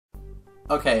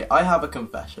Okay, I have a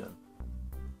confession.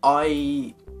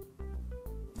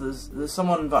 There's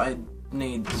someone that I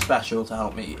need special to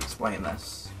help me explain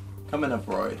this. Come in,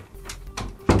 Oidh.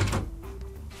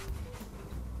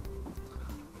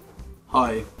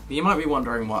 Hi. You might be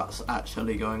wondering what's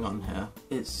actually going on here.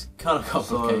 It's kind of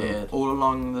complicated. So, all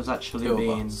along there's actually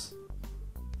been...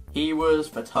 He was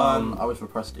for Ton, I was for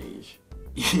Prestige.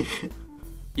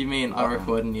 You mean I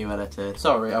recorded and you edited?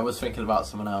 Sorry, I was thinking about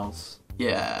someone else.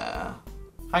 Yeah.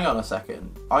 Hang on a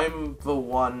second. I'm the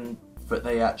one that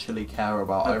they actually care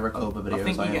about. I record the videos. I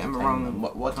think you're getting wrong.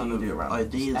 What do you do around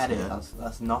ideas edit? Here.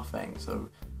 That's nothing. So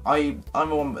I'm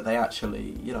the one that they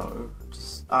actually, you know,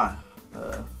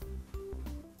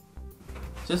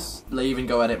 just leave and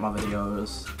go edit my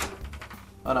videos.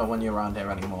 I don't want you around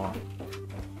here anymore.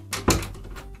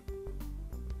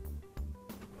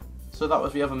 So that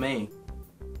was the other me.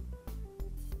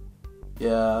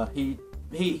 Yeah,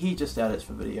 he just edits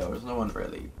for videos. No one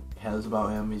really cares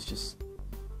about him. He's just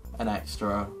an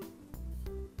extra.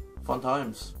 Fun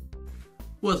times.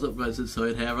 What's up guys, it's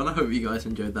Oidh here, and I hope you guys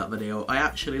enjoyed that video. I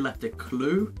actually left a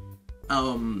clue,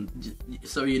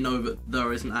 so you know that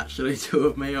there isn't actually two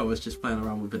of me. I was just playing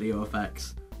around with video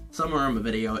effects. Somewhere in the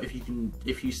video,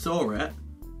 if you saw it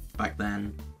back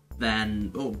then,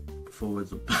 oh,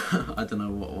 forwards, I don't know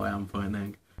what way I'm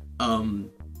pointing.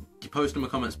 You post in the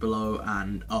comments below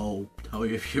and I'll tell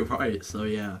you if you're right, so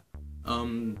yeah.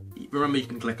 Remember you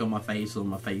can click on my face or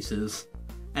my faces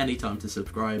anytime to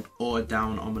subscribe, or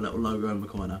down on the little logo in the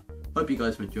corner. Hope you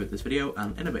guys have enjoyed this video,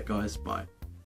 and in a bit guys, bye.